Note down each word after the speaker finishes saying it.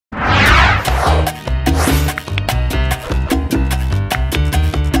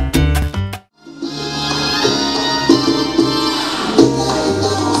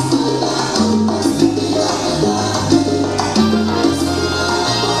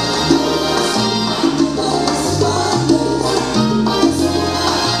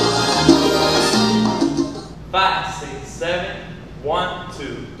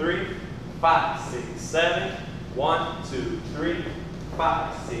5, 6, 7. 1, 2, 3.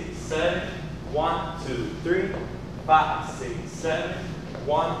 5, 6, 7. 1, 2, 3. 5, 6, 7.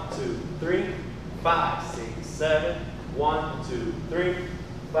 1, 2, 3. 5, 6, 7. 1, 2, 3.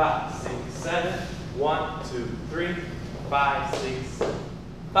 5, 6, 7. 1, 2, 3. 5, 6, 7.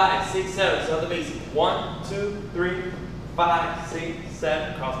 5, 6, 7. So the basic. 1, 2, 3. 5, 6,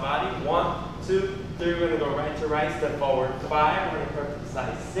 7. Cross body. 1, 2, 3. We're going to go right to right. Step forward. 5. We're going to curve to the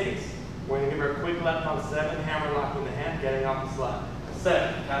side. 6. We're going to give her a quick left on 7. Hammerlock in the hand. Getting off the slot.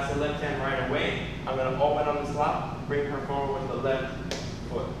 7. Pass the left hand right away. I'm going to open on the slot. Bring her forward with the left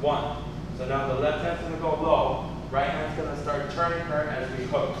foot. 1. So now the left hand's going to go low. Right hand's going to start turning her as we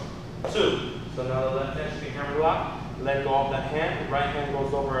hook. 2. So now the left hand should be hammerlock. Let go of that hand. The right hand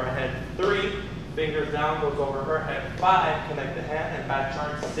goes over her head. 3. Fingers down, goes over her head. 5. Connect the hand and back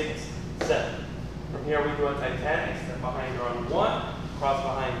turn. 6, 7. From here we do a Titanic. Step behind her on 1. Cross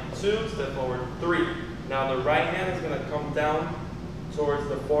behind 2. Step forward 3. Now the right hand is going to come down towards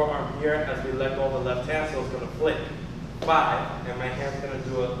the forearm here as we let go of the left hand, so it's going to flick. 5, and my hand's going to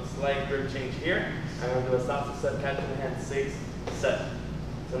do a slight grip change here. I'm going to do a salsa step, catching the hand. 6, 7.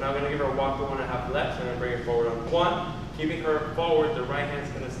 So now I'm going to give her a walk to 1.5 left. I'm going to bring her forward on 1. Keeping her forward, the right hand's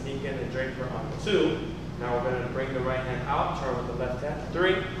going to sneak in and drape her on 2. Now we're going to bring the right hand out, turn with the left hand.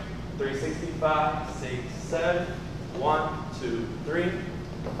 3, 365, 6, 7. 1, 2, 3,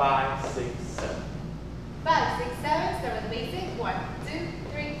 5, 6, 7. 5, 6, 7, start with the basic. 1, 2,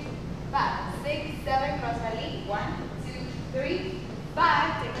 3, 5, 6, 7, cross body. 1, 2, 3,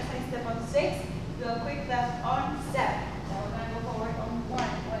 5. Take a side step on 6. Do a quick left on 7. Now we're going to go forward on 1,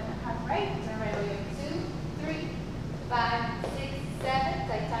 1.5 right. Turn right away. 2, 3, 5, 6, 7.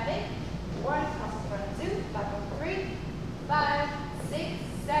 Titanic. 1, cross in front of 2. Back on 3, 5, 6,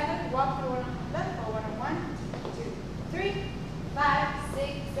 7. Walk through 1 left. Forward on 1, 2, 3, 5, 6,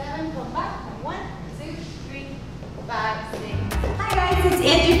 7. Come back on 1, 2, 3, 5, 6. Hi guys, it's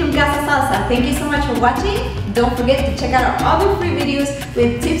Angie from Casa Salsa. Thank you so much for watching. Don't forget to check out our other free videos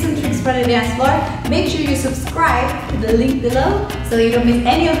with tips and tricks for the dance floor. Make sure you subscribe to the link below so you don't miss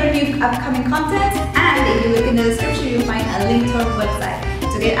any of our new upcoming content. And if you look in the description, you'll find a link to our website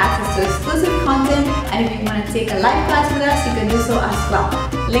to get access to exclusive content. And if you want to take a live class with us, you can do so as well.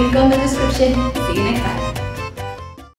 Link on the description. See you next time.